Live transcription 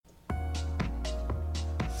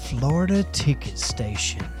Florida Ticket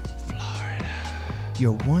Station. Florida.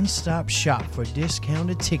 Your one-stop shop for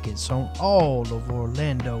discounted tickets on all of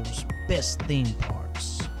Orlando's best theme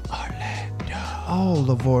parks. Orlando.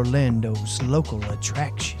 All of Orlando's local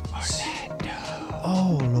attractions. Orlando.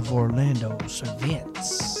 All of Orlando's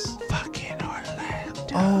events. Fucking Orlando.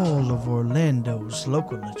 All of Orlando's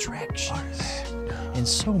local attractions. Orlando. And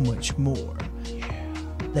so much more. Yeah.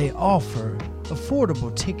 They offer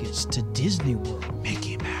affordable tickets to Disney World,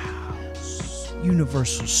 Mickey Mouse.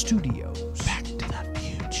 Universal Studios, Back to the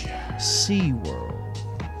Future. SeaWorld,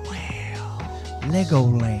 Well,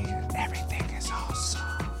 Legoland, everything is awesome.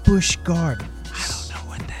 Busch I Gardens, don't know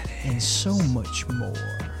what that is. and so much more.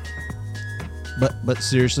 But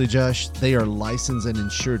seriously, Josh, they are licensed and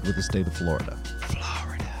insured with the state of Florida.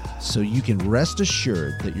 Florida. So you can rest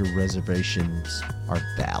assured that your reservations are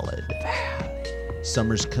valid.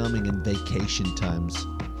 Summer's coming and vacation time's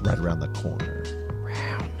right around the corner.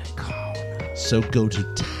 Round the corner. So go to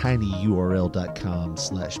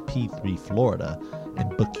tinyurl.com/P3Florida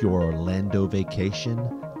and book your Orlando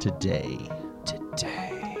vacation today.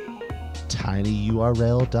 Today.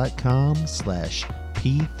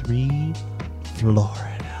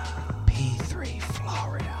 tinyurl.com/P3Florida. P3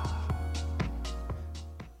 Florida.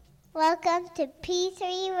 Welcome to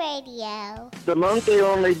P3 Radio. The monkey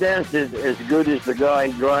only dances as good as the guy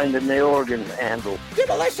grinding the organ handle.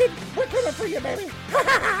 Demolition! We're coming for you, baby!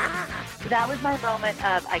 That was my moment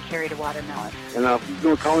of I carried a watermelon. And if you're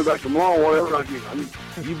going to call me back tomorrow, whatever, I mean,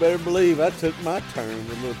 You better believe I took my turn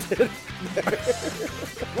with little Teddy.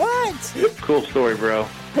 What? cool story, bro.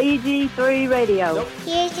 PG3 Radio.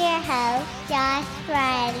 Here's your host, Josh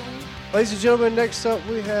Friday, Ladies and gentlemen, next up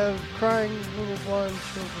we have Crying Little Blind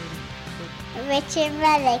Children. Richard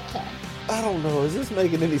Mullican. I don't know. Is this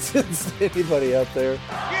making any sense to anybody out there?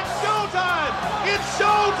 It's showtime! It's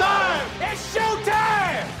showtime! It's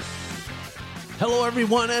showtime! Hello,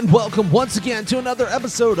 everyone, and welcome once again to another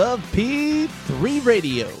episode of P3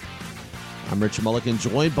 Radio. I'm Richard Mullican,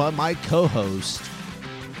 joined by my co-host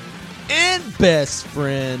and best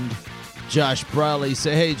friend, Josh Briley.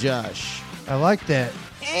 Say hey, Josh. I like that.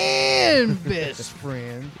 And best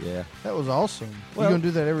friend. Yeah. That was awesome. Well- you going to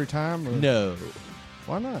do that every time? Or? No,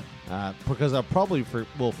 Why not? because I probably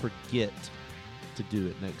will forget to do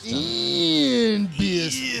it next time. And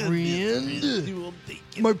best friend.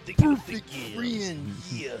 My perfect friend.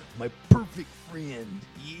 Yeah. My perfect friend.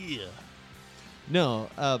 Yeah. No,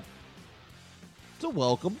 so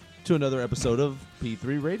welcome to another episode of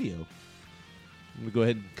P3 Radio. I'm going to go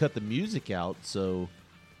ahead and cut the music out so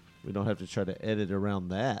we don't have to try to edit around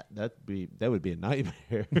that. That would be a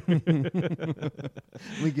nightmare.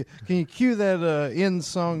 Can you cue that end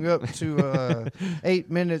song up to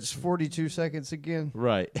 8 minutes, 42 seconds again?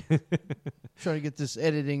 Right. Trying to get this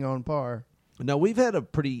editing on par. Now, we've had a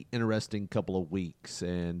pretty interesting couple of weeks,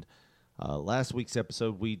 and last week's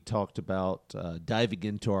episode we talked about diving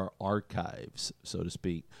into our archives, so to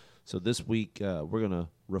speak. So this week we're going to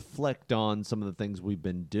reflect on some of the things we've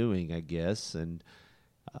been doing, I guess, and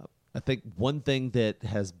I think one thing that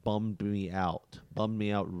has bummed me out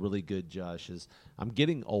really good, Josh, is I'm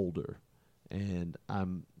getting older, and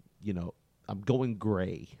I'm going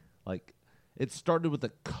gray. Like, it started with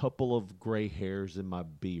a couple of gray hairs in my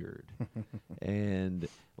beard, and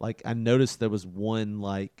like I noticed there was one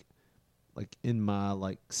like in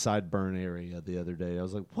my sideburn area the other day. I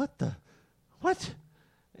was like, what?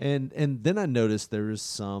 And then I noticed there is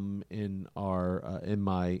some in our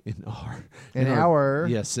yes,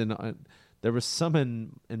 there was some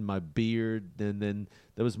in my beard, and then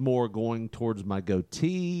there was more going towards my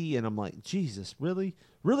goatee, and I'm like, Jesus, really,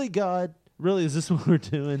 God, really, is this what we're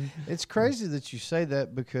doing? It's crazy that you say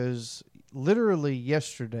that because literally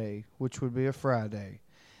yesterday, which would be a Friday,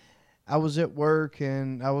 I was at work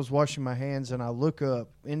and I was washing my hands, and I look up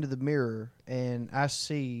into the mirror and I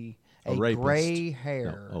see a gray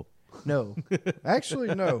hair. No,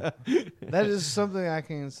 actually, no. That is something I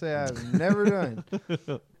can say I've never done.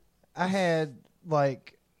 I had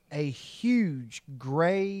like a huge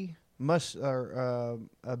gray a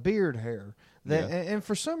beard hair. And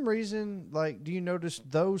for some reason, like, do you notice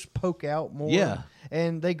those poke out more? Yeah.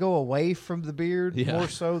 And they go away from the beard more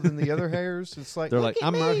so than the other hairs. It's like, They're look like, at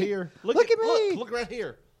I'm me. right here. Look at me. Look right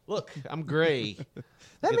here. Look, I'm gray.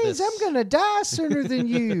 That Look at means this. I'm going to die sooner than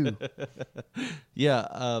you.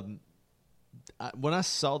 Yeah. When I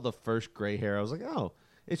saw the first gray hair, I was like, oh,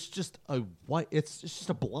 it's just a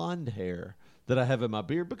blonde hair that I have in my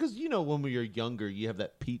beard, because when you're younger, you have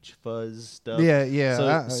that peach fuzz stuff.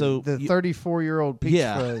 Yeah. So the 34-year-old peach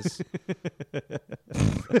fuzz.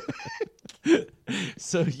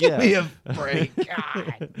 So yeah, Give me a break.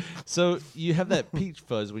 God. so you have that peach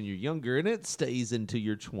fuzz when you're younger, and it stays into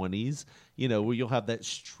your 20s. You know, where you'll have that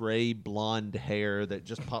stray blonde hair that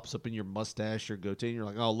just pops up in your mustache or goatee, and you're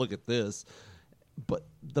like, "Oh, look at this." But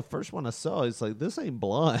the first one I saw is like, this ain't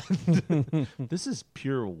blonde. This is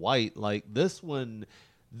pure white. Like this one,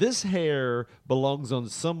 this hair belongs on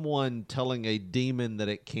someone telling a demon that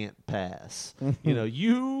it can't pass. You know,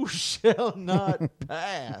 you shall not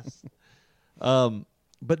pass.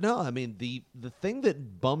 But no, I mean, the thing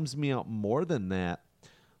that bums me out more than that,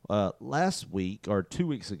 last week or 2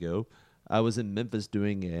 weeks ago, I was in Memphis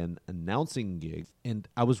doing an announcing gig, and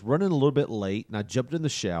I was running a little bit late, and I jumped in the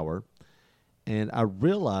shower. And I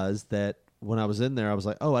realized that when I was in there, I was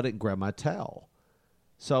like, oh, I didn't grab my towel.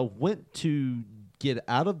 So I went to get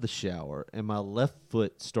out of the shower, and my left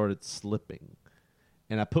foot started slipping.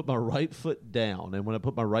 And I put my right foot down. And when I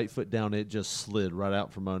put my right foot down, it just slid right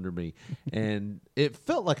out from under me. And it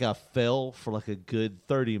felt like I fell for like a good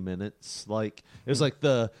 30 minutes. Like it was like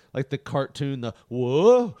the cartoon, the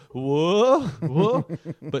whoa, whoa, whoa.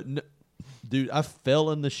 But no, dude, I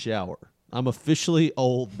fell in the shower. I'm officially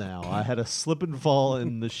old now. I had a slip and fall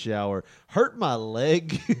in the shower. Hurt my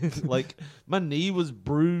leg. Like, my knee was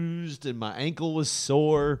bruised and my ankle was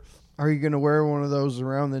sore. Are you going to wear one of those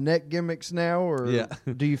around the neck gimmicks now, or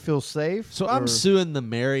do you feel safe? So I'm suing the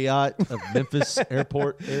Marriott of Memphis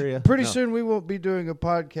Airport area. Pretty soon we won't be doing a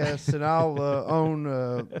podcast, and I'll own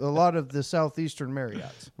a lot of the Southeastern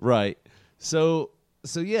Marriotts. Right. So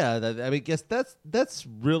yeah, I mean, guess that's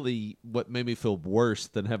really what made me feel worse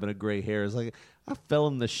than having a gray hair. Is like I fell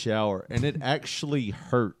in the shower and it actually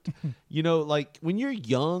hurt. You know, like when you're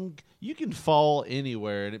young, you can fall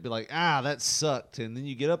anywhere and it'd be like, that sucked, and then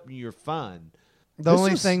you get up and you're fine. The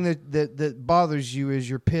only thing that bothers you is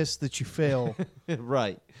you're pissed that you fell.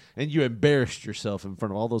 Right, and you embarrassed yourself in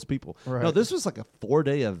front of all those people. Right. No, this was like a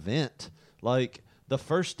 4-day event. Like. The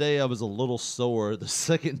first day I was a little sore. The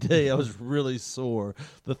second day I was really sore.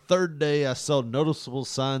 The third day I saw noticeable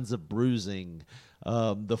signs of bruising.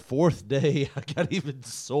 The fourth day I got even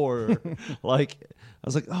sore. Like I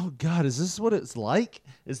was like, oh God, is this what it's like?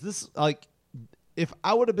 Is this like if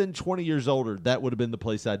I would have been 20 years older, that would have been the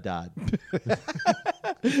place I died.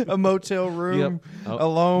 A motel room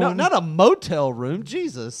alone. No, not a motel room.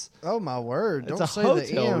 Jesus. Oh my word! It's Don't a say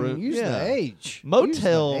hotel the M. room. Use the H.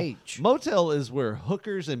 Motel. Use the H. Motel is where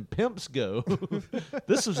hookers and pimps go.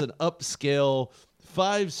 This was an upscale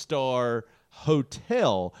 5-star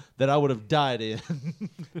hotel that I would have died in.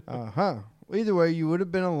 Uh-huh. Either way, you would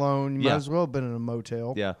have been alone. You might Yeah. as well have been in a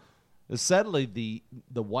motel. Yeah. Sadly,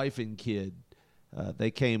 the wife and kid,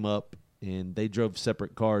 they came up and they drove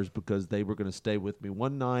separate cars because they were going to stay with me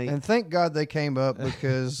one night. And thank God they came up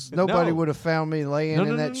because nobody would have found me laying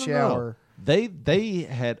in that shower. They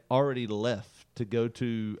had already left to go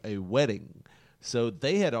to a wedding. So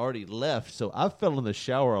they had already left. So I fell in the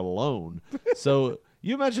shower alone. So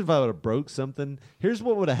you imagine if I would have broke something. Here's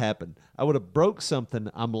what would have happened. I would have broke something.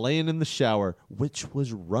 I'm laying in the shower, which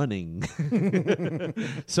was running.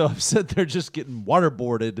 So I'm sitting there just getting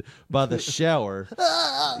waterboarded by the shower.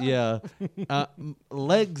 Yeah.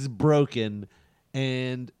 Legs broken,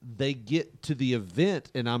 and they get to the event,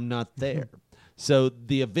 and I'm not there. So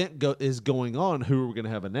the event is going on. Who we're going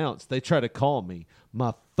to have announced? They try to call me.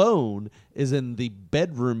 My phone is in the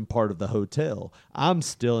bedroom part of the hotel. I'm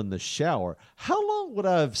still in the shower. How long would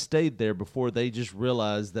I have stayed there before they just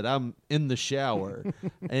realized that I'm in the shower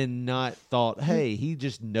and not thought, hey, he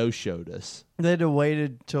just no-showed us? They'd have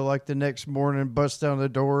waited till like the next morning, bust down the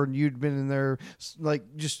door, and you'd been in there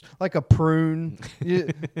like just like a prune,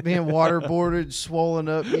 being waterboarded, swollen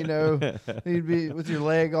up. You know, you'd be with your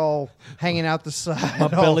leg all hanging out the side. My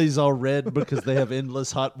belly's all red because they have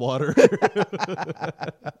endless hot water.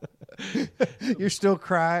 You're still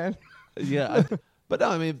crying. Yeah. But no,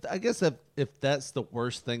 I mean, I guess if that's the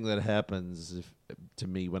worst thing that happens to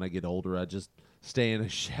me when I get older, I just stay in a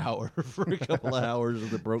shower for a couple of hours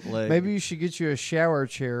with a broke leg. Maybe you should get you a shower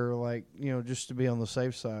chair, like, just to be on the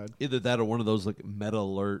safe side. Either that or one of those like Meta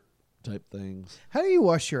Alert type things. How do you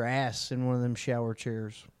wash your ass in one of them shower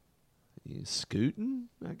chairs? You scooting,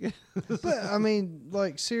 I guess. But I mean,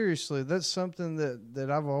 like, seriously, that's something that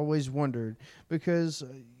I've always wondered because,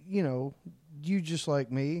 you just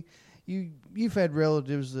like me, you've had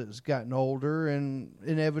relatives that's gotten older, and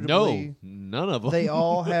inevitably, no, none of them. They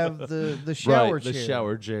all have the shower right, chair. The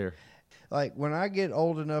shower chair. Like when I get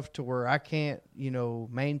old enough to where I can't,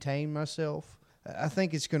 maintain myself, I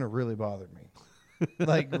think it's going to really bother me.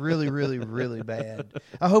 Like really, really, really bad.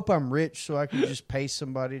 I hope I'm rich so I can just pay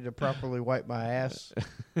somebody to properly wipe my ass.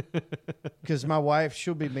 Because my wife,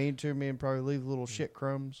 she'll be mean to me and probably leave little shit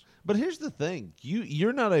crumbs. But here's the thing.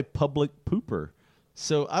 You're not a public pooper.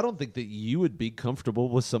 So I don't think that you would be comfortable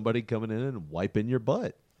with somebody coming in and wiping your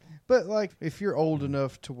butt. But like if you're old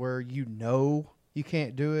enough to where you know you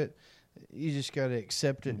can't do it, you just got to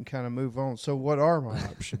accept it and kind of move on. So what are my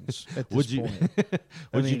options at this point?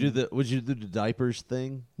 Would you do the diapers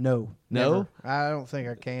thing? No. No? Never. I don't think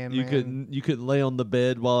I can, You man. couldn't lay on the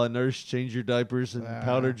bed while a nurse changed your diapers and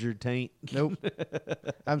powdered your taint? Nope.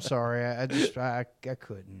 I'm sorry. I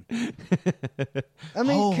couldn't. I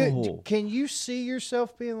mean, can you see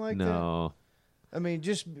yourself being like that? No. I mean,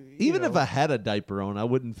 just even if I had a diaper on, I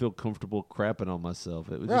wouldn't feel comfortable crapping on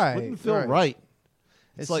myself. It just Right, wouldn't feel right. right.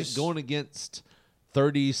 It's like just going against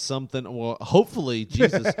 30-something. Well, hopefully,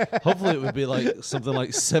 Jesus, hopefully it would be like something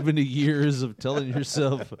like 70 years of telling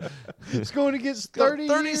yourself. It's going against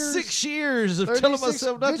 36 years of telling 36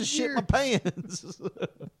 myself not to good shit my years. pants.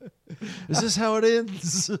 Is this how it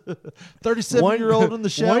ends? 37-year-old in the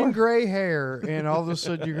shower. One gray hair, and all of a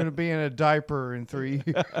sudden you're going to be in a diaper in 3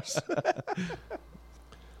 years.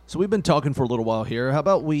 So we've been talking for a little while here. How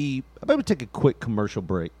about we take a quick commercial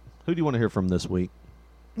break? Who do you want to hear from this week?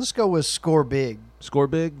 Let's go with Score Big. Score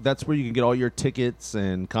Big. That's where you can get all your tickets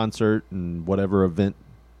and concert and whatever event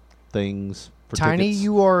things for tickets.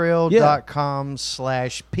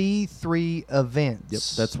 tinyurl.com/P3events. Yep,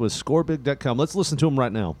 that's with scorebig.com. Let's listen to them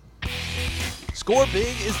right now. Score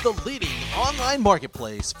Big is the leading online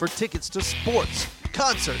marketplace for tickets to sports,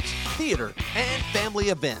 concerts, theater, and family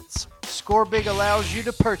events. Score Big allows you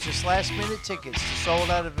to purchase last-minute tickets to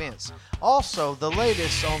sold-out events. Also, the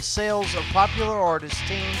latest on sales of popular artists,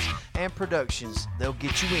 teams, and productions. They'll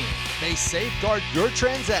get you in. They safeguard your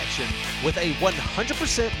transaction with a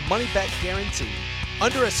 100% money-back guarantee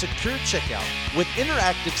under a secure checkout with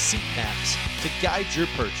interactive seat maps to guide your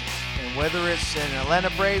purchase. And whether it's an Atlanta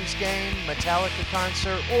Braves game, Metallica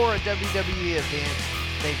concert, or a WWE event,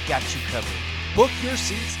 they've got you covered. Book your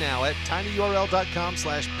seats now at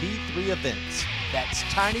tinyurl.com/P3events. That's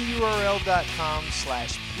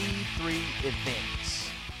tinyurl.com/P3events.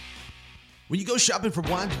 When you go shopping for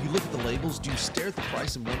wine, do you look at the labels? Do you stare at the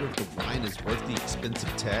price and wonder if the wine is worth the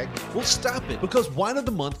expensive tag? Well, stop it, because Wine of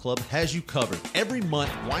the Month Club has you covered. Every month,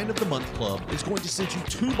 Wine of the Month Club is going to send you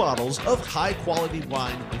 2 bottles of high-quality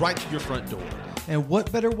wine right to your front door. And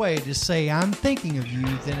what better way to say I'm thinking of you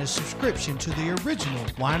than a subscription to the original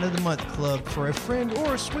Wine of the Month Club for a friend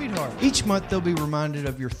or a sweetheart. Each month they'll be reminded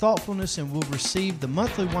of your thoughtfulness and will receive the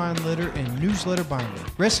monthly wine letter and newsletter binder.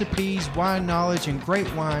 Recipes, wine knowledge, and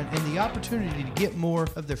great wine, and the opportunity to get more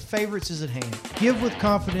of their favorites is at hand. Give with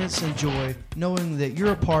confidence and joy, knowing that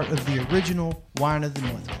you're a part of the original Wine of the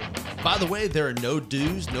Month Club. By the way, there are no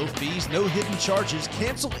dues, no fees, no hidden charges.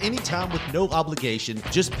 Cancel anytime with no obligation.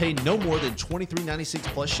 Just pay no more than $23.96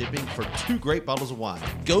 plus shipping for 2 great bottles of wine.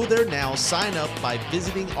 Go there now. Sign up by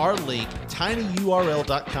visiting our link,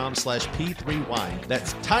 tinyurl.com/P3wine.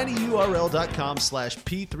 That's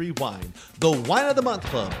tinyurl.com/P3wine. The Wine of the Month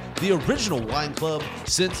Club, the original wine club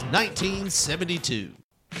since 1972.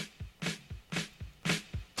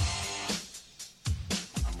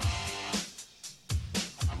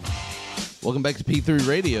 Welcome back to P3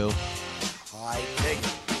 Radio. All right,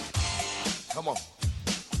 nigga. Come on.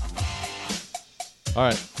 All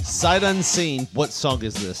right, Sight Unseen. What song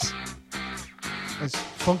is this? It's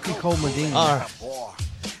Funky Cole Medina. All right.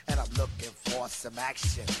 And I'm looking for some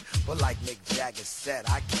action. But like Mick Jagger said,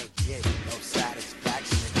 I can't get no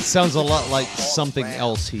satisfaction. It sounds a lot like something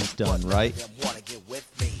else he's done, right?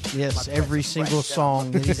 Yes, every single song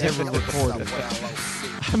that he's ever recorded.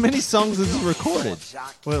 How many songs has he recorded?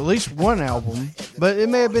 Well, at least one album, but it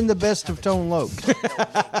may have been the best of Tone Loc.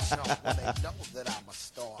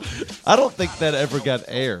 I don't think that ever got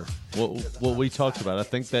air. What we talked about. I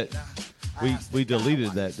think that we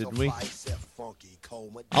deleted that, didn't we?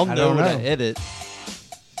 I'll know to edit.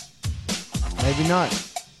 Maybe not.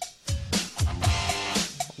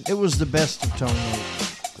 It was the best of Tone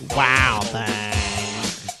Loc. Wow, thing.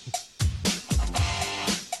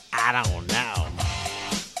 I don't know.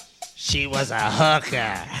 She was a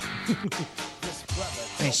hooker.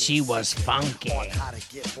 And she was funky. I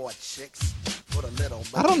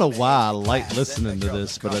don't know why I like listening to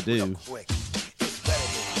this, but I do.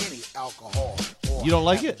 You don't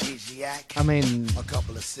like it? I mean,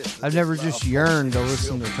 I've never just yearned to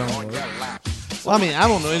listen to Tone Loc. Well, I mean, I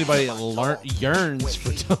don't know anybody that yearns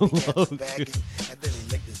for Tone Loc.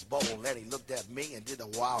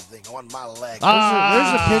 wild thing on my leg.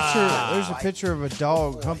 There's a picture of a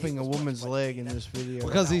dog humping a woman's leg in this video.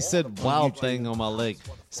 Because he said wild thing on my leg.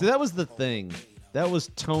 See, that was the thing. That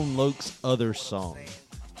was Tone Loc's other song,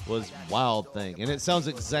 was Wild Thing. And it sounds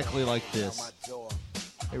exactly like this.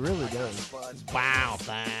 It really does. Wild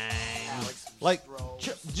Thing. Like,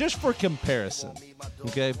 just for comparison,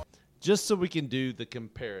 okay? Just so we can do the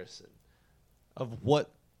comparison of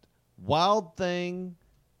what Wild Thing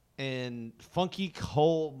and Funky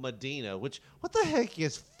Cole Medina, which, what the heck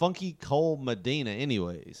is Funky Cole Medina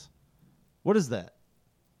anyways? What is that?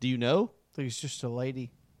 Do you know? I think it's just a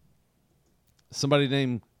lady. Somebody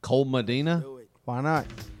named Cole Medina? Why not?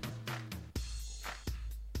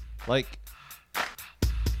 Like,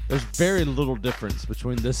 there's very little difference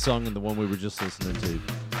between this song and the one we were just listening to.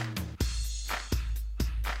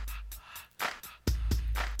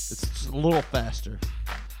 It's just a little faster.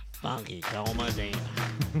 Funky Cole Medina.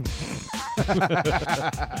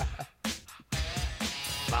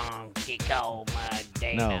 Funky Cole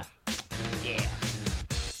Medina. No. Yeah.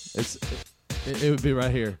 It would be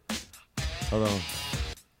right here. Hold on.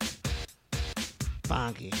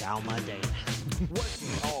 Funky Cole Medina.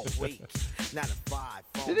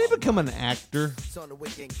 Did he become an actor?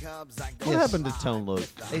 What happened to Tone Loc?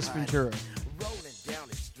 Ace Ventura.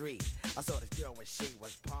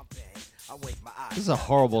 This is a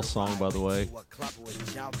horrible song, by the way.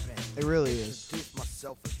 It really is.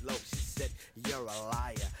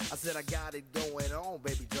 I said I got it going on,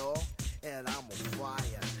 baby doll, and I'm on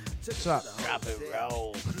fire. What's up? Drop and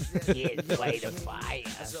roll. Get way to fire.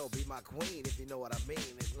 So be my queen if you know what I mean.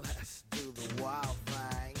 And let's do the wild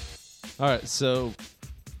thing. All right, so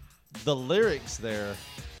the lyrics there.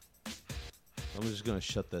 I'm just going to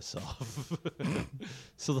shut this off.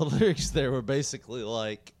 So the lyrics there were basically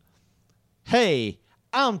like, hey,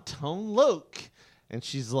 I'm Tone Loc. And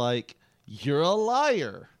she's like, you're a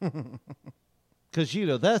liar. Because, you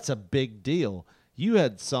know, that's a big deal. You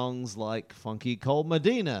had songs like Funky Cole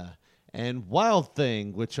Medina and Wild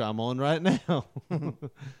Thing, which I'm on right now.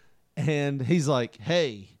 And he's like,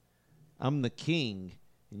 hey, I'm the king,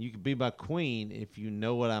 and you can be my queen if you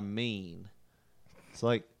know what I mean. It's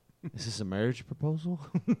like, is this a marriage proposal?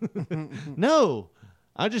 No.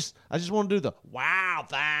 I just want to do the wild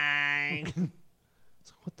thing.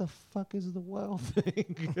 So what the fuck is the wild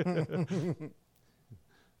thing?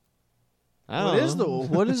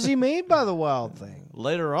 What does he mean by the wild thing?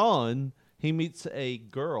 Later on, he meets a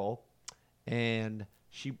girl, and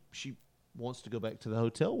she wants to go back to the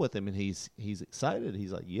hotel with him, and he's excited.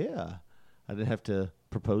 He's like, "Yeah, I didn't have to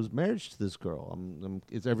propose marriage to this girl.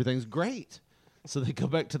 Everything's great." So they go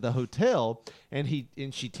back to the hotel, and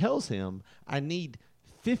she tells him, "I need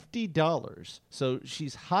 $50." So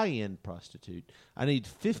she's high-end prostitute. I need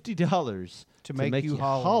 $50 to make you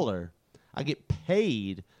holler. I get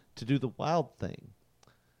paid to do the wild thing.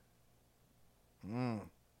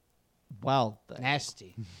 Wild thing.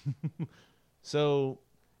 Nasty. So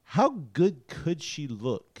how good could she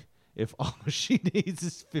look if all she needs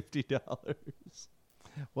is $50?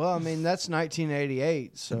 Well, I mean, that's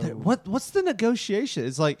 1988. So what's the negotiation?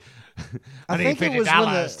 It's like, I need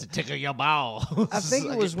 $50 to tickle your balls. I think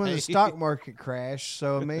it was when the stock market crashed.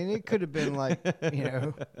 So, I mean, it could have been like, you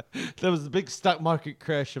know. That was the big stock market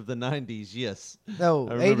crash of the 90s, yes.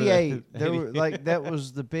 No, 88. There were, like, that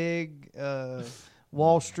was the big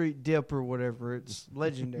Wall Street dip or whatever. It's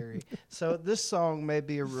legendary. So this song may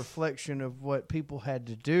be a reflection of what people had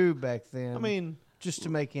to do back then. I mean, just to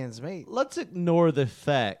make ends meet. Let's ignore the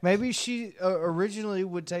fact. Maybe she originally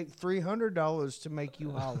would take $300 to make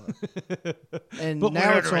you holler, and but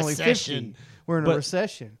now it's only $50. We're in a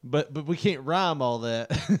recession. But we can't rhyme all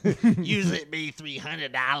that. Usually it'd be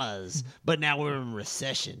 $300, but now we're in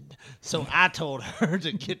recession. So I told her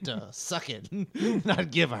to get to sucking, and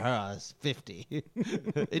I'd give her $50.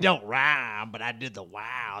 It don't rhyme, but I did the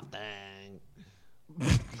wild thing.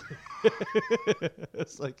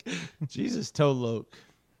 It's like, Jesus, Tone Loc.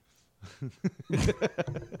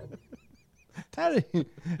 How did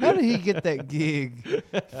he get that gig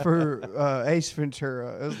for Ace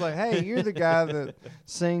Ventura? It was like, hey, you're the guy that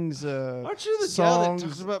sings Aren't you the songs. guy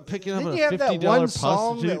that talks about picking up Didn't a you have that $50 one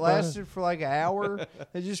song prostitute that lasted for like an hour?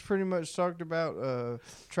 It just pretty much talked about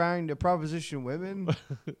trying to proposition women.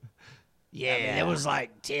 Yeah, I mean, there was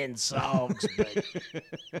like 10 songs, but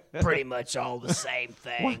pretty much all the same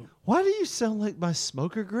thing. Why do you sound like my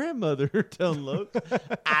smoker grandmother, Tone Loc?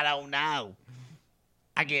 I don't know.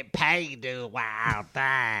 I get paid to do a wild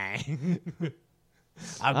thing.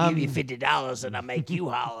 I'll give you $50 and I make you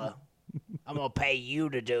holler. I'm going to pay you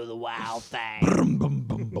to do the wild thing.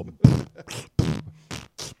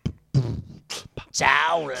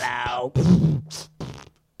 Solo.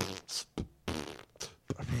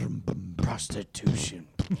 Prostitution.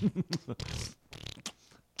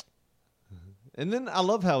 And then I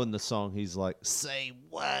love how in the song he's like, Say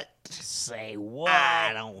what? Say what?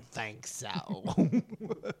 I don't think so.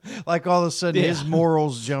 Like all of a sudden his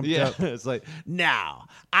morals jumped up. It's like, Now,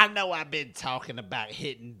 I know I've been talking about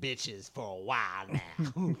hitting bitches for a while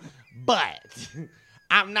now, but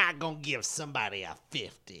I'm not going to give somebody a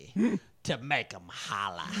 50 to make them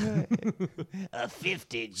holla. A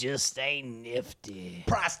 50 just ain't nifty.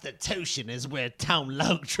 Prostitution is where Tone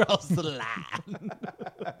Loc draws the line.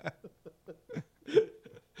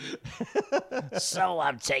 So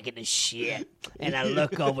I'm taking a shit, and I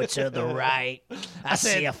look over to the right. I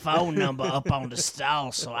see a phone number up on the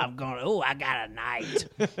stall, so I'm going, oh, I got a night.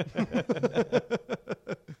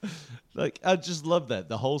 like, I just love that.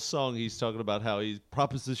 The whole song, he's talking about how he's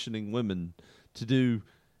propositioning women to do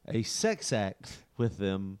a sex act with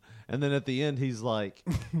them. And then at the end, he's like,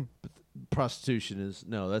 prostitution is,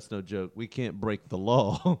 no, that's no joke. We can't break the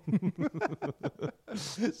law.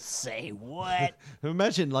 Say what?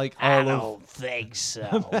 Imagine, like, I don't think so.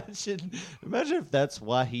 Imagine if that's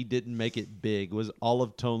why he didn't make it big, was all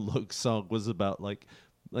of Tone Loc's song was about, like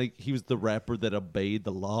he was the rapper that obeyed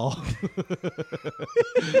the law.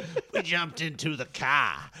 We jumped into the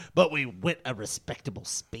car, but we went a respectable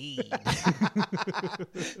speed.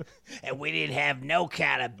 And we didn't have no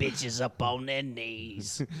kind of bitches up on their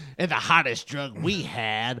knees. And the hottest drug we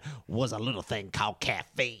had was a little thing called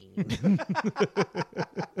caffeine.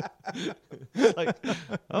 Like,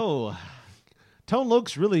 oh, Tone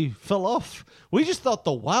Loc's really fell off. We just thought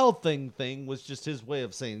the Wild thing was just his way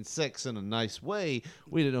of saying sex in a nice way.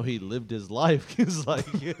 We didn't know he lived his life. He's like,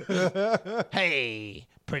 hey,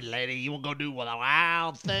 pretty lady, you want to go do a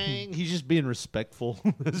wild thing? He's just being respectful.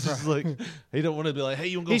 It's just like, he don't want to be like, hey,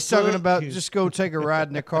 you want to go He's talking fuck? about just go take a ride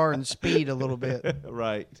in the car and speed a little bit.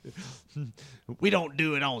 Right. We don't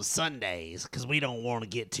do it on Sundays because we don't want to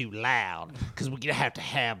get too loud because we're going to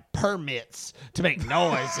have permits to make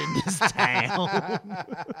noise in this town.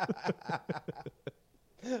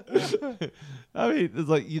 I mean, it's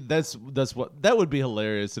like that's what that would be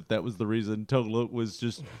hilarious if that was the reason Tone Loc was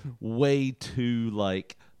just way too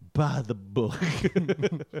like by the book.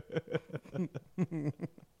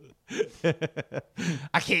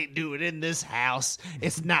 I can't do it in this house.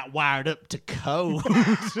 It's not wired up to code.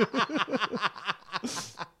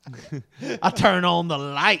 I turn on the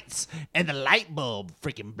lights and the light bulb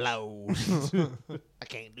freaking blows. I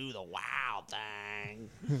can't do the wild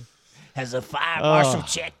thing. Has the fire marshal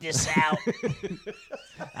checked this out?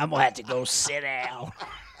 I'm going to have to go sit down.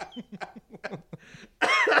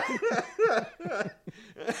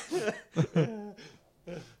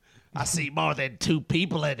 I see more than 2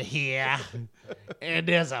 people in here, and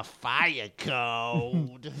there's a fire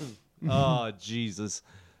code. Oh, Jesus.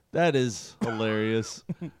 That is hilarious.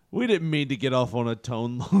 We didn't mean to get off on a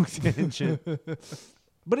Tone Loc tangent.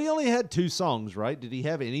 But he only had 2 songs, right? Did he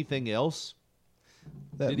have anything else?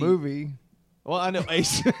 That movie. Well, I know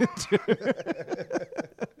Ace Ventura.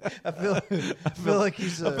 I feel like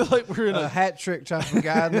he's I feel like we're in a hat trick type of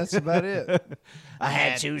guy, and that's about it. I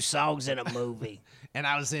had 2 songs in a movie. And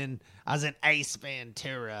I was in Ace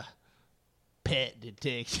Ventura, Pet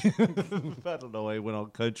Detective. I don't know why he went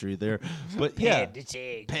on country there. But Pet yeah.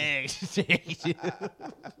 Detective.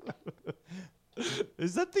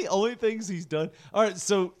 Is that the only things he's done? All right,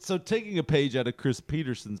 so taking a page out of Chris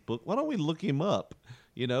Peterson's book, why don't we look him up?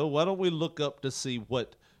 You know, why don't we look up to see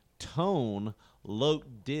what Tone Loc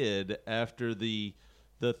did after the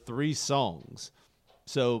 3 songs?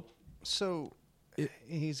 So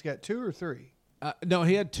he's got 2 or 3? No,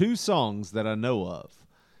 he had 2 songs that I know of.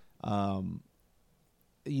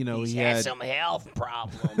 You know, He's he had had some health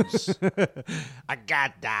problems. I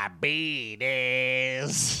got diabetes.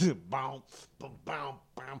 Boom, boom, boom,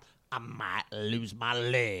 boom. I might lose my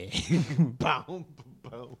leg. Boom,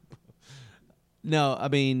 boom. No, I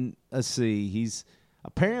mean, let's see. He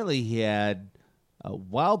had a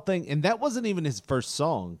Wild Thing, and that wasn't even his first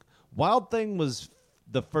song. Wild Thing was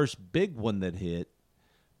the first big one that hit,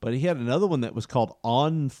 but he had another one that was called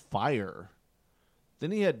On Fire.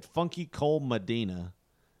 Then he had Funky Cold Medina,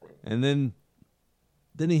 and then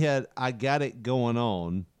he had I Got It Going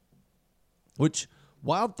On, which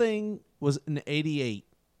Wild Thing was in 88,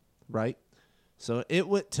 right? So it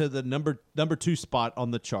went to the number 2 spot on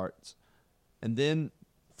the charts. And then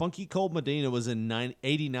Funky Cold Medina was in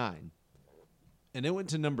 89. And it went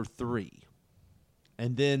to number 3.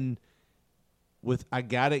 And then with I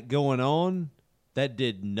Got It Going On, that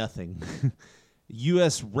did nothing.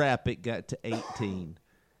 U.S. Rap, it got to 18.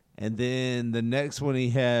 And then the next one he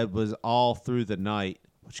had was All Through the Night,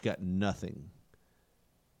 which got nothing.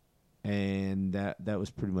 and that was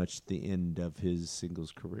pretty much the end of his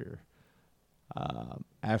singles career.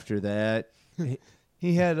 After that,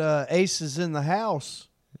 he had Aces in the House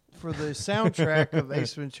for the soundtrack of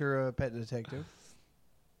Ace Ventura: Pet Detective.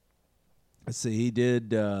 let's see, he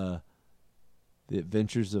did The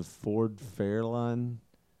Adventures of Ford Fairlane,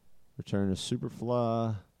 Return of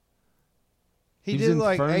Superfly. He was did in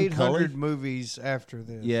like Fern 800 Gully. movies after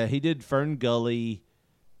this. Yeah, he did Fern Gully,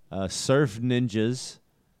 Surf Ninjas,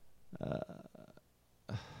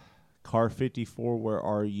 Car 54, Where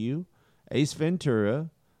Are You? Ace Ventura,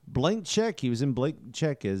 Blank Check. He was in Blank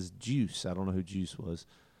Check as Juice. I don't know who Juice was.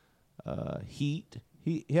 Heat.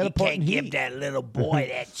 He had a part can't in give Heat. that little boy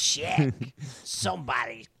that check.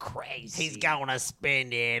 Somebody's crazy. He's gonna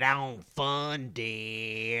spend it on fun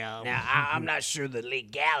deal. Now, I'm not sure the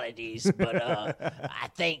legalities, but I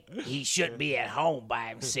think he shouldn't be at home by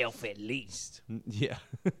himself at least. Yeah.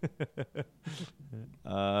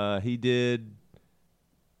 He did.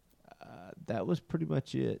 That was pretty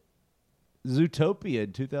much it. Zootopia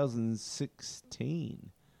in 2016.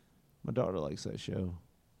 My daughter likes that show.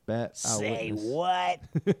 Bat Say Eyewitness.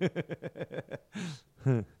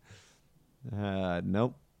 what?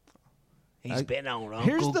 Nope. He's been on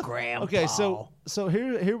Here's Uncle the- Grandpa. Okay, so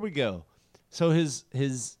here we go. So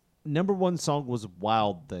his number one song was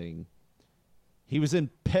Wild Thing. He was in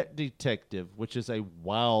Pet Detective, which is a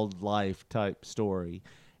wildlife type story.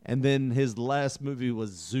 And then his last movie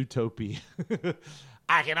was Zootopia.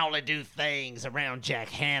 I can only do things around Jack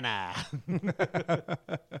Hanna.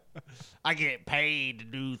 I get paid to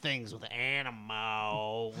do things with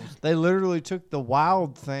animals. They literally took the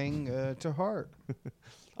Wild Thing to heart.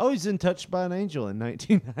 Oh, he's in Touched by an Angel in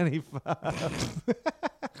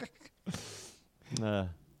 1995.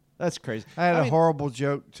 That's crazy. I had a mean, horrible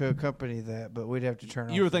joke to accompany that, but we'd have to turn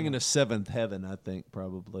off. You were the thinking mic. of Seventh Heaven, I think,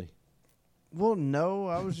 probably. Well, no,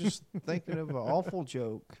 I was just thinking of an awful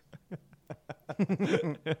joke.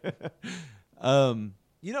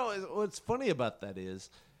 You know, what's funny about that is,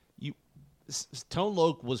 Tone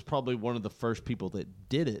Loc was probably one of the first people that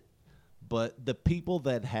did it, but the people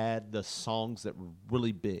that had the songs that were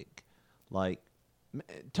really big, like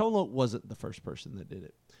Tone Loc wasn't the first person that did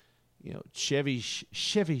it. You know, Chevy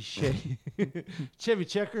Checker, Chubby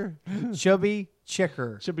Checker. Chevy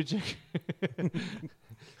Checker.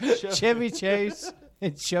 Chevy Chase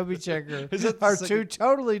and Chubby Checker Is that the are second- two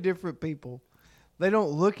totally different people. They don't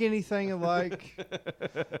look anything alike.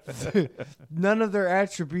 None of their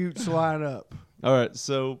attributes line up. All right,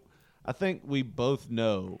 so I think we both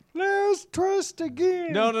know. Let's trust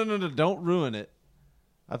again. No, don't ruin it.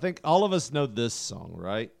 I think all of us know this song,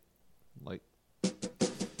 right? Like,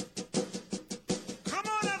 Come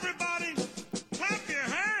on, everybody, clap your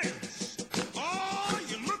hands. Oh,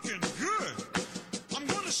 you're looking good. I'm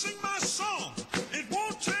going to sing my song. It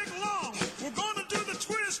won't take long. We're going to do the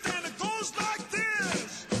twist, and it goes like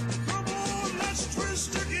this. Come on, let's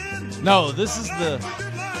twist again. no, this is the. Like we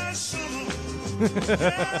did last summer.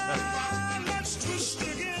 Yeah, let's twist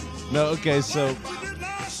again. No, okay, so. We did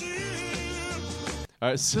last year. All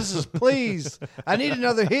right, so, This is please. I need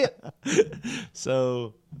another hit.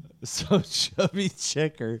 so Chubby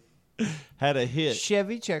Checker had a hit.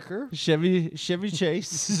 Chevy Checker. Chevy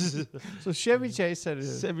Chase. So Chevy Chase had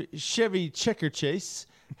a Chevy Checker Chase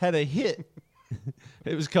had a hit.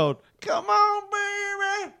 It was called "Come On,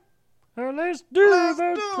 Baby." let's do Let's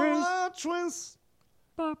the do twist. a twist.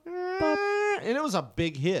 And it was a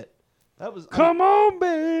big hit. That was Come on,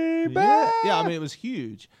 baby. yeah, I mean it was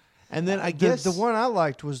huge. And then I guess the one I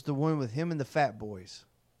liked was the one with him and the Fat Boys.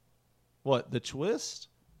 what, the twist?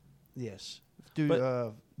 Yes. Dude,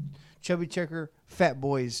 But- Chubby Checker, Fat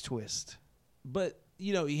Boys twist. But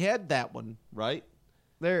you know, he had that one, right?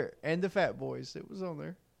 There, and the Fat Boys. It was on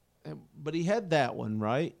there. But he had that one,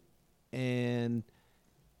 right? And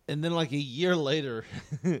then like a year later,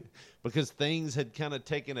 because things had kind of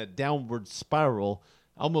taken a downward spiral,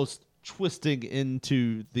 almost twisting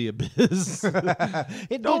into the abyss.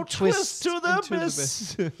 It Don't did twist to the into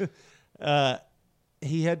abyss.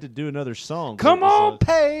 He had to do another song. Come It was, on,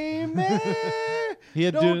 pay me. he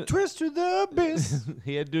had to Don't do, twist to the abyss.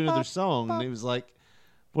 he had to do another song, and he was like,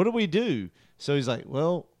 "What do we do?" So he's like,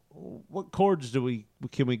 "Well, what chords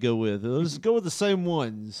can we go with? Let's go with the same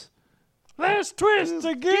ones." Let's twist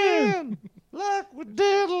again. Like we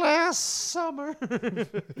did last summer.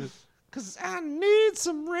 Cause I need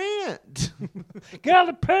some rent.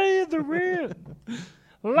 Gotta pay the rent.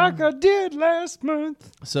 Like I did last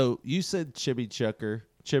month. So you said Chubby Checker.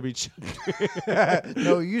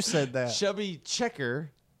 No, you said that. Chubby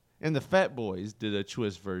Checker and the Fat Boys did a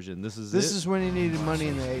twist version. This This is when he needed money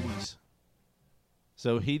in the 80s.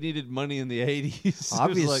 So he needed money in the 80s.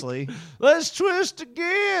 Obviously. Let's twist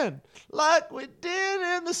again like we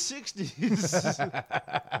did in the 60s.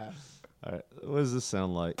 All right. What does this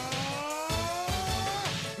sound like? Come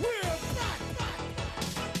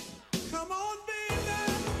on, baby.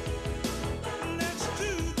 Let's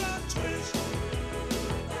do the twist.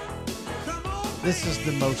 Come on, This is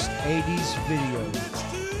the most 80s video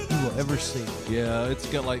you will ever see. Yeah, it's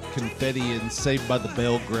got like confetti and Saved by the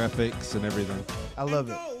Bell graphics and everything. I love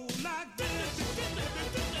it.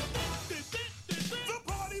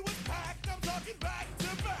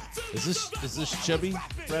 Is this Chubby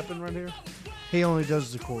rapping right here? He only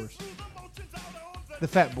does the chorus. The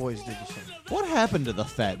Fat Boys did the song. What happened to the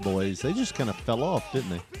Fat Boys? They just kind of fell off,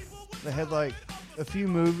 didn't they? They had like a few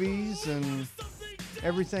movies and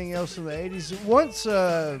everything else in the 80s. Once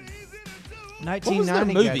What was their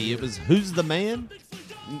 1990 got movie? here. It was Who's the Man?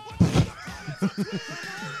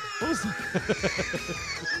 What was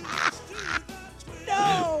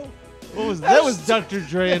No! What was that? Was Dr.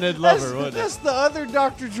 Dre and Ed Lover, wasn't That's the other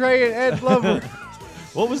Dr. Dre and Ed Lover. it?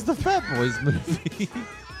 What was the Fat Boys movie?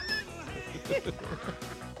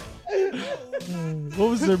 What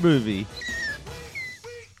was their movie?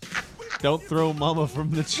 Don't throw Mama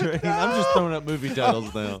from the train. I'm just throwing out movie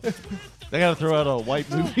titles now. They gotta throw out a white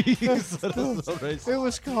movie. So that's not racist.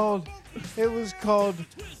 It was called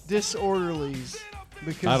Disorderlies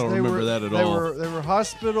because I don't they remember were, that at they all. Were, they were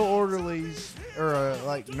hospital orderlies or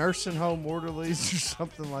like nursing home orderlies or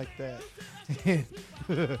something like that.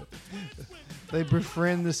 They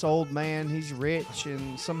befriend this old man. He's rich,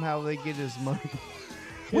 and somehow they get his money.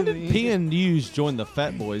 When did PNUs join the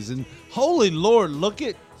Fat Boys? And holy Lord, look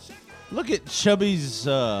at Chubby's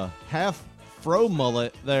half fro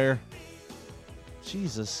mullet there.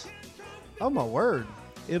 Jesus. Oh my word!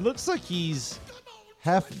 It looks like he's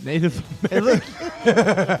half Native It American.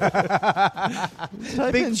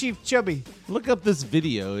 Big Chief Chubby. Look up this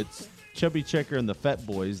video. It's Chubby Checker and the Fat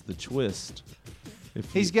Boys, the twist.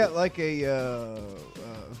 He's got like a.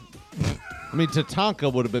 I mean,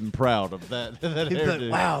 Tatanka would have been proud of that. that He'd be like,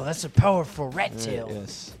 hairdo. wow, that's a powerful rat tail.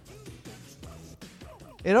 Yes.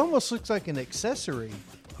 It almost looks like an accessory.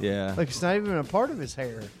 Yeah. Like it's not even a part of his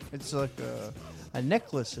hair. It's like a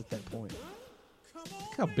necklace at that point.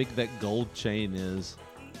 Look how big that gold chain is.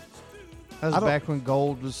 That was back when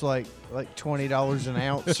gold was like $20 an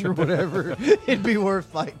ounce or whatever. It'd be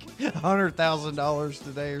worth like $100,000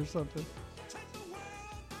 today or something.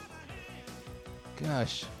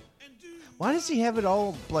 Gosh. Why does he have it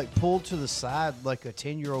all like pulled to the side like a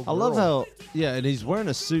 10-year-old I girl? love how, yeah, and he's wearing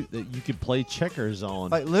a suit that you could play checkers on.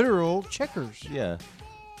 Like literal checkers. Yeah.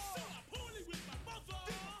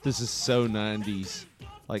 This is so 90s.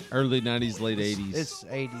 Like early 90s, late 80s. It's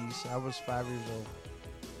 80s. I was 5 years old.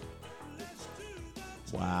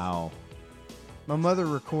 Wow. My mother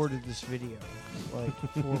recorded this video like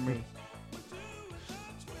for me.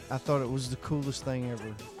 I thought it was the coolest thing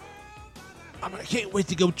ever. I can't wait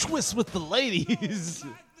to go twist with the ladies.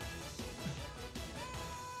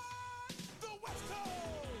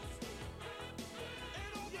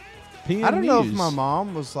 I don't know if my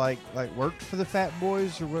mom was like worked for the Fat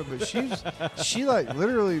Boys or what, but she like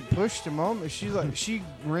literally pushed them on me. She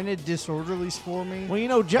rented Disorderlies for me. Well, you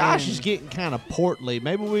know, Josh is getting kind of portly.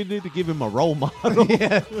 Maybe we need to give him a role model.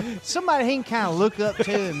 Yeah, somebody he can kind of look up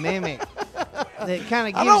to and mimic. That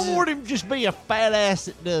kind of. I don't want him to just be a fat ass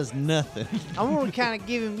that does nothing. I want to kind of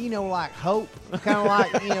give him, like hope. Kind of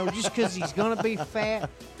like, just because he's gonna be fat,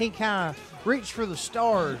 he kind of reach for the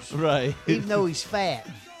stars, Right. even though he's fat.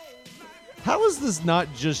 How is this not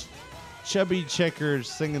just Chubby Checker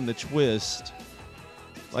singing the twist?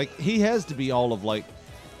 Like, he has to be all of,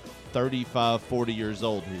 35, 40 years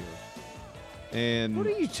old here. And What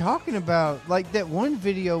are you talking about? Like, that one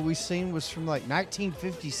video we seen was from,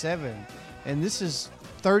 1957, and this is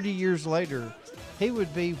 30 years later. He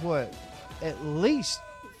would be, what, at least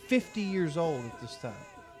 50 years old at this time.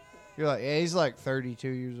 You're like, yeah, he's 32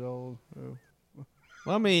 years old. Oh.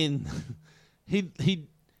 well, I mean, he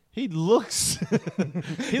looks...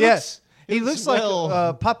 He looks well.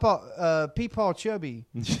 like Peepaw Chubby.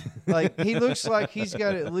 Like, he looks like he's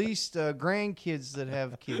got at least grandkids that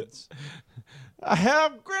have kids. I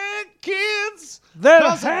have grandkids That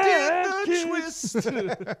 'cause I have did the kids. twist.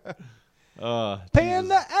 Paying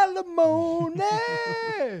the alimony.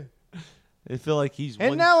 I feel like he's And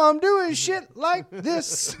one... now I'm doing shit like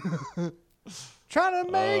this. Trying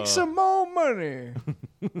to make some more money.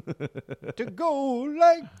 To go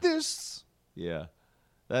like this. Yeah.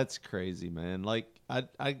 That's crazy, man. Like, I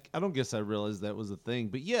don't guess I realized that was a thing.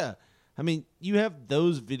 But yeah, I mean, you have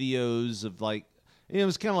those videos of it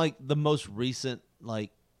was kind of like the most recent,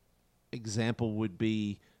 example would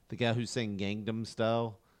be the guy who sang Gangnam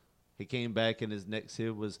Style. He came back and his next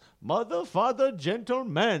hit was Mother, Father,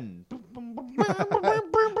 Gentleman.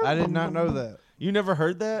 I did not know that. You never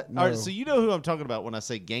heard that? No. All right, so you know who I'm talking about when I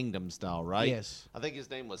say Gangnam Style, right? Yes. I think his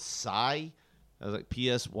name was Psy. I was like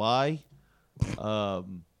PSY.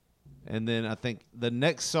 And then I think the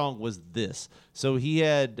next song was this. So he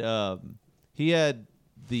had the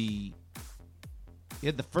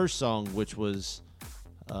first song, which was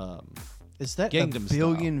Is that Gangnam a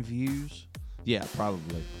billion views? Yeah,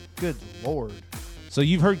 probably. Good Lord. So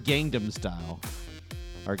you've heard Gangnam Style.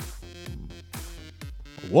 Or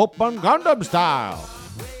Whoop on Gangnam Style.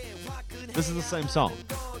 This is the same song.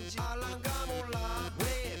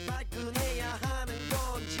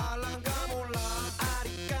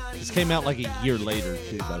 This came out like a year later,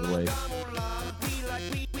 too, by the way.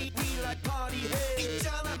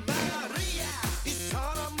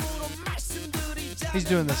 He's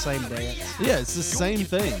doing the same dance. Yeah, it's the same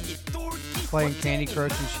thing. Playing Candy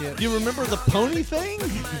Crush and shit. You remember the pony thing?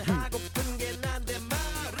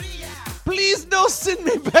 Please don't send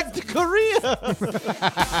me back to Korea.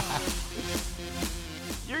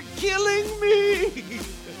 You're killing me.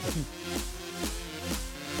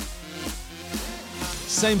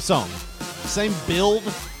 Same song. Same build.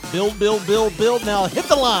 Build. Now hit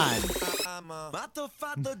the line.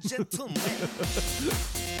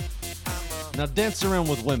 Now dance around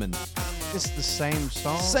with women. It's the same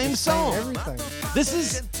song. Same the song. Everything. This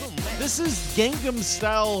is Gangnam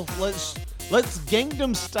Style. Let's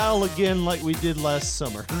Gangnam Style again like we did last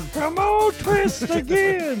summer. Come on, twist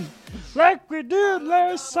again, like we did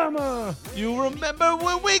last summer. You remember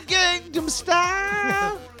when we Gangnam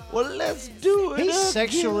Style? Well, let's do it. He's again.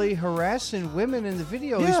 sexually harassing women in the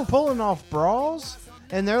video. Yeah. He's pulling off bras,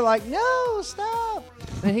 and they're like, "No, stop!"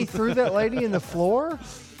 And he threw that lady in the floor,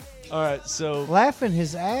 All right, so laughing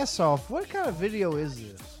his ass off. What kind of video is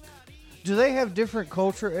this? Do they have different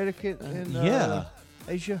culture etiquette in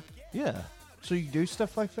Asia? Yeah. So you do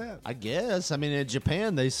stuff like that? I guess. I mean, in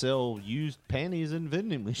Japan, they sell used panties in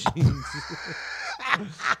vending machines.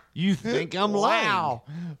 You think I'm lying?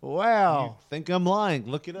 Wow. You think I'm lying?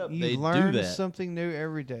 Look it up. You They learn do that. something new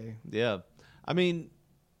every day. Yeah. I mean,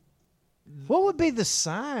 what would be the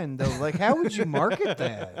sign though? Like, how would you market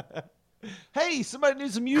that? Hey, somebody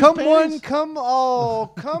needs some used Come panties. one, come all,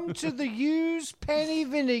 come to the used panty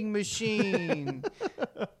vending machine.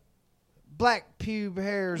 Black pube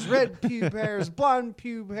hairs, red pube hairs, blonde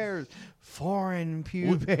pube hairs, foreign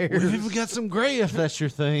pube hairs. We've even got some gray if that's your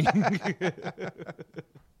thing.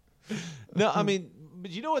 No, I mean,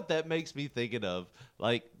 but you know what that makes me thinking of?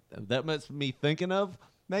 Like, that makes me thinking of?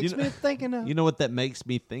 Makes me thinking of. You know what that makes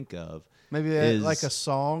me think of? Maybe is, like a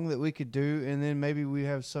song that we could do, and then maybe we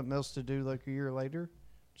have something else to do like a year later.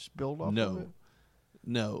 Just build off of it.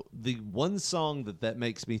 No. The one song that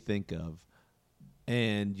makes me think of,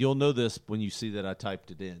 and you'll know this when you see that I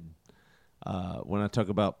typed it in, when I talk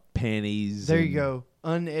about panties. There you go.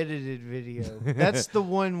 Unedited video. That's the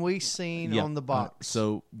one we seen on the box.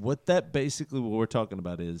 So what we're talking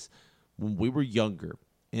about is when we were younger,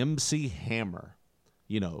 MC Hammer,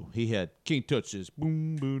 you know, he had Can't Touch This,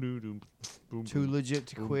 boom, boom, boom, boom, boom, Too boom, legit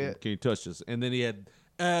to boom, quit. boom, Can't Touch This, and then he had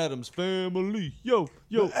Adams Family, yo,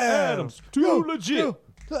 Adams, Go, too legit, go,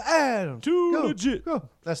 to Adams, too go, legit. go.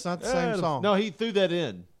 That's not the same Adams. song. No, he threw that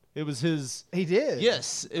in. It was his. He did.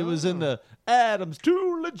 Yes, it was in the Adams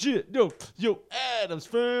too legit. Yo, Adams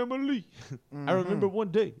Family. I remember one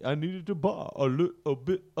day I needed to buy a little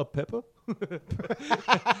bit of pepper.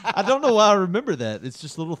 I don't know why I remember that. It's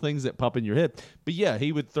just little things that pop in your head. But yeah,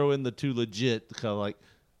 he would throw in the too legit, kind of like,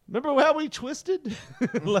 remember how we twisted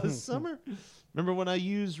last summer? Remember when I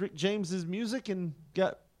used Rick James's music and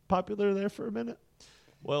got popular there for a minute?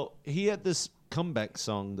 Well, he had this comeback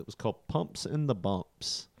song that was called Pumps and the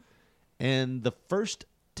Bumps. And the first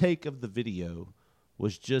take of the video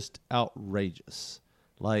was just outrageous.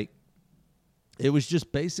 Like, it was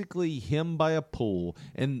just basically him by a pool.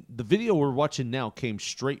 And the video we're watching now came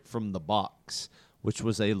straight from the box, which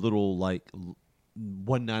was a little, like,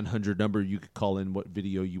 1-900 number you could call in what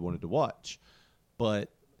video you wanted to watch.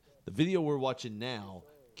 But the video we're watching now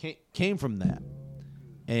came from that.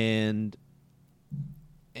 And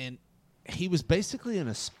he was basically in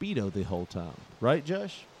a Speedo the whole time. Right,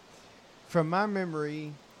 Josh? From my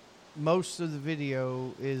memory, most of the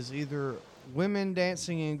video is either women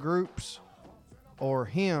dancing in groups or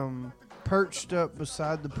him perched up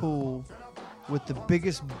beside the pool with the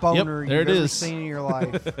biggest boner there you've it ever is. seen in your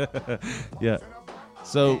life. Yeah.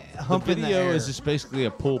 So the Humping the video air. is just basically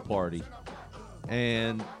a pool party.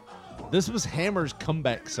 And this was Hammer's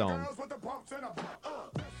comeback song.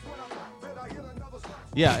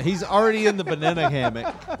 Yeah, he's already in the banana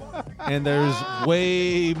hammock, and there's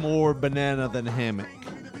way more banana than hammock.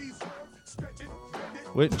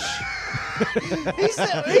 Which he's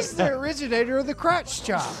the originator of the crotch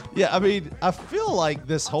chop. Yeah, I mean, I feel like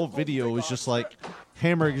this whole video was just like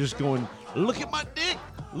Hammer just going, "Look at my dick!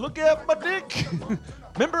 Look at my dick!"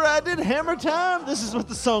 Remember I did Hammer Time? This is what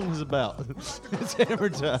the song was about. It's Hammer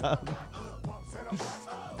Time.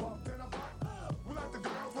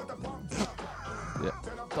 Yeah,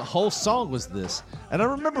 the whole song was this. And I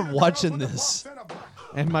remember watching this,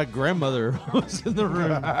 and my grandmother was in the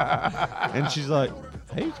room, and she's like,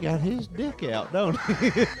 "He's got his dick out, don't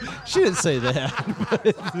he?" She didn't say that. But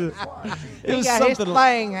it He was got his something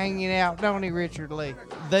thing hanging out, don't he, Richard Lee?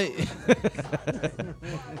 they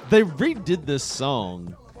redid this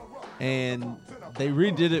song, and they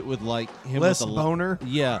redid it with like him Les with a Boner?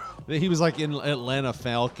 Yeah, he was like in Atlanta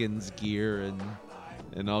Falcons gear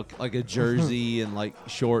and all, like a jersey and like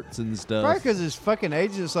shorts and stuff. Probably because his fucking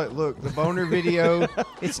agent's like, look, the boner video,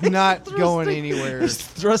 it's not going anywhere. He's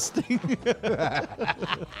thrusting.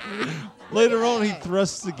 Later on, he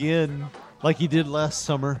thrusts again, like he did last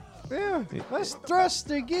summer. Yeah, let's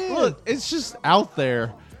thrust again. Look, it's just out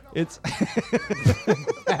there. It's it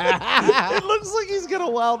looks like he's got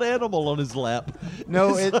a wild animal on his lap.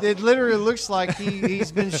 No, it literally looks like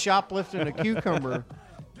he's been shoplifting a cucumber.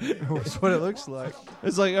 That's what it looks like.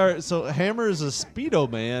 It's like, all right, so Hammer is a Speedo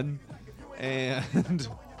man, and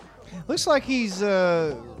looks like he's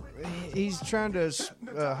trying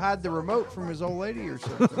to hide the remote from his old lady or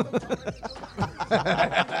something.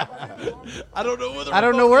 I don't know where the I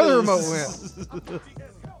don't know where the remote went.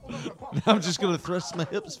 I'm just gonna thrust my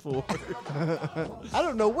hips forward. I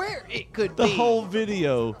don't know where it could The be. whole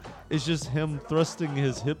video is just him thrusting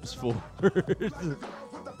his hips forward.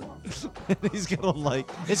 And he's gonna like.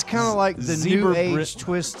 It's kind of like the zebra new age print-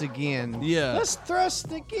 twist again. Yeah. Let's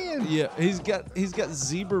thrust again. Yeah, he's got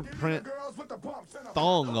zebra print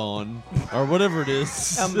thong on, or whatever it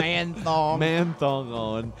is. A man thong. Man thong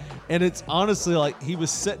on. And it's honestly like he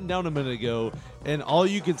was sitting down a minute ago, and all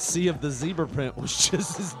you could see of the zebra print was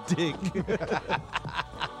just his dick.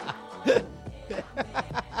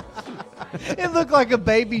 It looked like a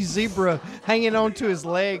baby zebra hanging onto his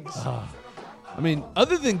legs. I mean,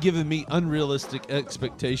 other than giving me unrealistic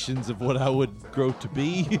expectations of what I would grow to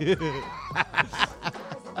be,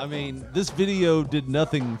 I mean, this video did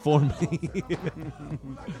nothing for me.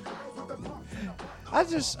 I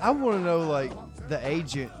want to know, like, the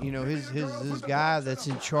agent, you know, his guy that's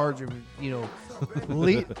in charge of, you know,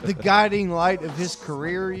 the guiding light of his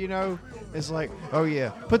career, you know, is like, oh yeah,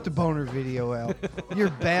 put the boner video out. You're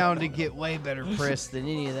bound to get way better press than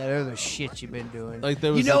any of that other shit you've been doing. Like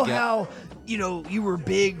there you was know a guy- how, you know, you were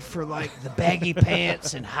big for like the baggy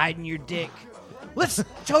pants and hiding your dick. Let's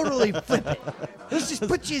totally flip it. Let's just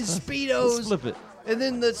put you in Speedos. Let's flip it. And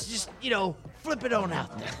then let's just, you know, flip it on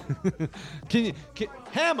out there. Can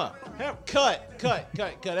Hammer, cut,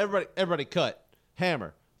 everybody cut.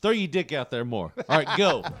 Hammer, throw your dick out there more. All right,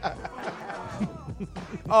 go.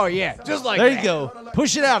 Oh yeah, just like there that. you go.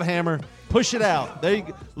 Push it out, Hammer. Push it out. There you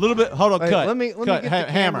go. A little bit. Hold on. Wait, cut. let me cut. get the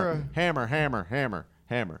Hammer. camera.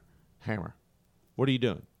 Hammer. What are you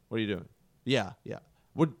doing? Yeah.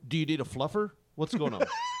 What do you need a fluffer? What's going on?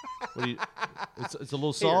 What do you? It's a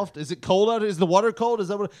little soft. Is it cold out? Is the water cold? Is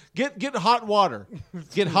that what? Get hot water.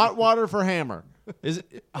 Get hot water for Hammer. Is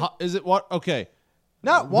it what? Okay.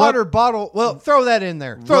 Not water bottle. Well, throw that in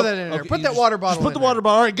there. Throw that in there. Okay, Put you that just- water bottle Just put in the water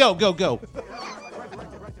bottle. All right, go.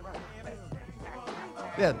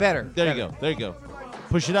 Yeah, better. There you go.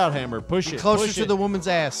 Push it out, Hammer. Push it. Closer Push to it. the woman's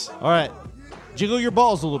ass. All right. Jiggle your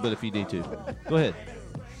balls a little bit if you need to. Go ahead.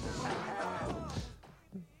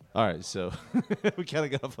 All right, so we kind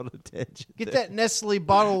of got off on a tangent. Get there. that Nestle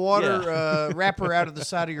bottled water Yeah. wrapper out of the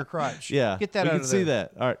side of your crotch. Yeah. Get that we out can of see there.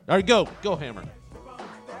 that. All right, go, Hammer.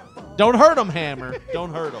 Don't hurt him, Hammer.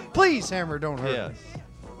 Don't hurt him. Please, Hammer, don't hurt Yeah. me.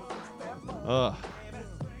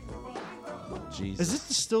 Jesus. Is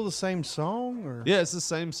it still the same song? Or? Yeah, it's the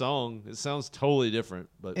same song. It sounds totally different,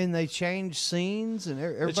 but And they change scenes and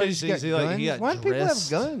everybody's got scenes. He guns. got Why do people have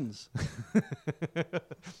dressed. guns?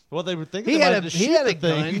 well, they were thinking He about had it a to he shoot had a the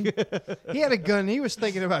thing. gun. He had a gun. He was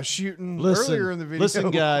thinking about shooting Listen, earlier in the video.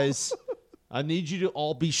 listen, guys. I need you to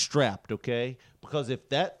all be strapped, okay? Because if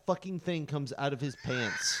that fucking thing comes out of his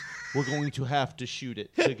pants, we're going to have to shoot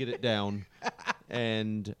it to get it down.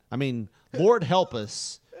 And I mean, Lord help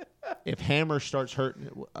us if Hammer starts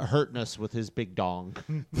hurting us with his big dong.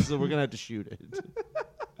 So we're gonna have to shoot it.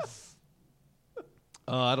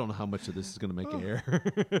 I don't know how much of this is gonna make air.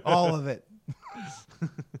 All of it.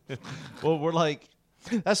 Well, we're like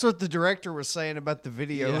That's what the director was saying about the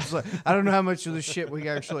video. Yeah. It's like, I don't know how much of the shit we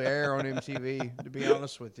actually air on MTV, to be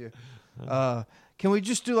honest with you. Can we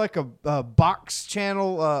just do like a box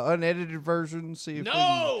channel, unedited version? See if we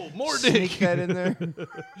can more sneak dick. that in there.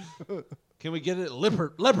 Can we get it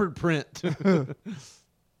leopard print?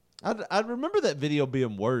 I remember that video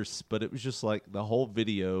being worse, but it was just like the whole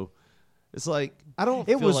video. It's like I don't.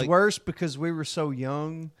 It feel was like, worse because we were so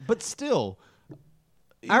young. but still.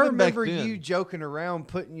 I even back remember then- you joking around,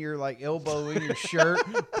 putting your like elbow in your shirt.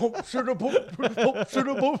 I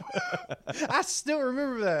still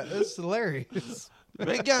remember that. That's hilarious.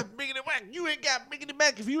 You ain't got biggity whack. You ain't got biggity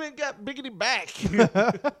back if you ain't got biggity back.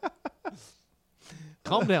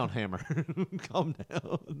 Calm down, Hammer. Calm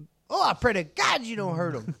down. Oh, I pray to God you don't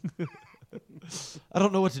hurt him. I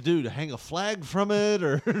don't know what to do. To hang a flag from it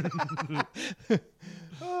or.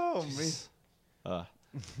 Oh me. Well,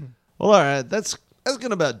 all right. That's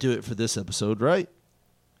gonna about do it for this episode, right?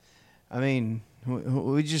 I mean,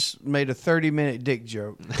 we just made a 30-minute dick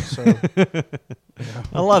joke. So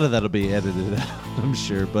A lot of that'll be edited out, I'm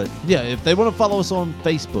sure. But yeah, if they want to follow us on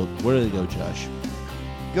Facebook, where do they go, Josh?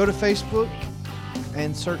 go to Facebook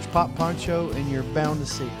and search Pop Poncho, and you're bound to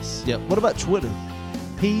see us. Yeah. What about Twitter?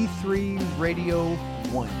 P3 Radio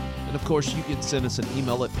 1. And of course, you can send us an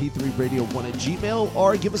email at p3radio1@gmail.com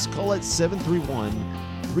or give us a call at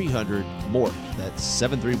 731-300-MORE. That's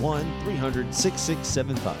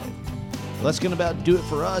 731-300-6675. Well, that's going to about do it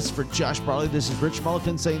for us. For Josh Barley, this is Rich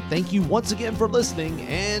Mulligan saying thank you once again for listening,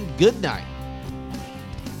 and good night.